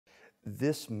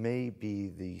This may be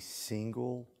the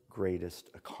single greatest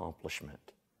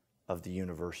accomplishment of the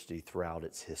university throughout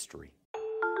its history.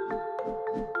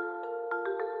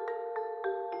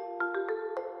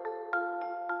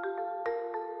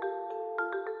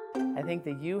 I think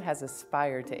the U has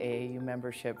aspired to AAU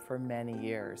membership for many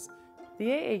years. The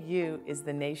AAU is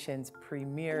the nation's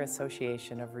premier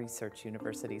association of research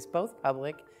universities, both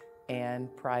public and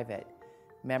private.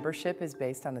 Membership is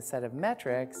based on a set of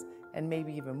metrics, and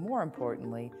maybe even more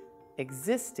importantly,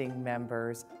 existing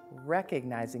members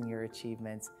recognizing your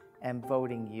achievements and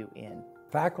voting you in.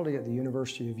 Faculty at the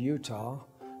University of Utah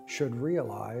should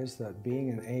realize that being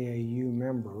an AAU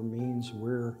member means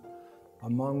we're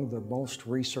among the most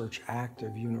research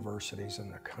active universities in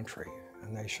the country,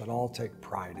 and they should all take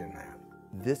pride in that.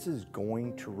 This is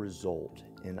going to result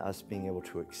in us being able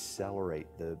to accelerate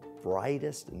the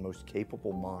brightest and most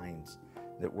capable minds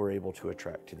that we're able to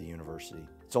attract to the university.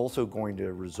 It's also going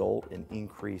to result in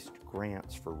increased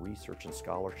grants for research and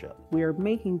scholarship. We're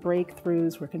making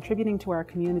breakthroughs, we're contributing to our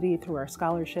community through our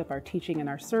scholarship, our teaching, and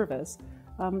our service.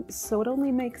 So it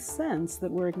only makes sense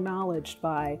that we're acknowledged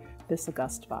by this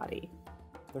august body.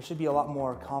 There should be a lot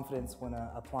more confidence when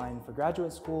applying for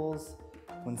graduate schools,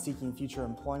 when seeking future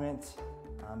employment.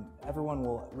 Everyone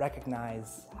will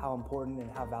recognize how important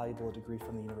and how valuable a degree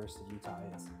from the University of Utah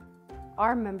is.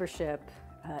 Our membership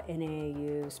in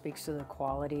AAU speaks to the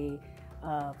quality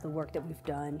of the work that we've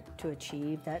done to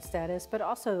achieve that status, but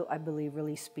also, I believe,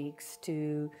 really speaks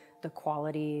to the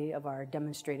quality of our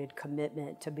demonstrated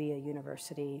commitment to be a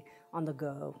university on the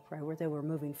go, right, where they were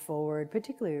moving forward,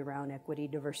 particularly around equity,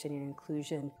 diversity, and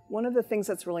inclusion. One of the things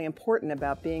that's really important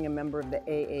about being a member of the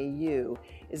AAU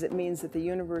is it means that the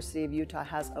University of Utah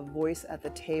has a voice at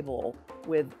the table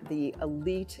with the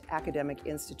elite academic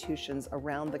institutions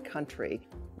around the country.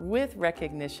 With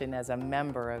recognition as a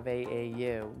member of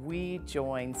AAU, we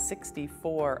join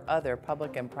 64 other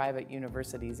public and private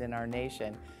universities in our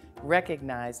nation,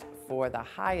 recognized for the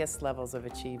highest levels of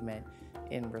achievement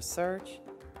in research,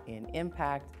 in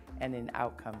impact, and in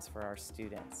outcomes for our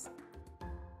students.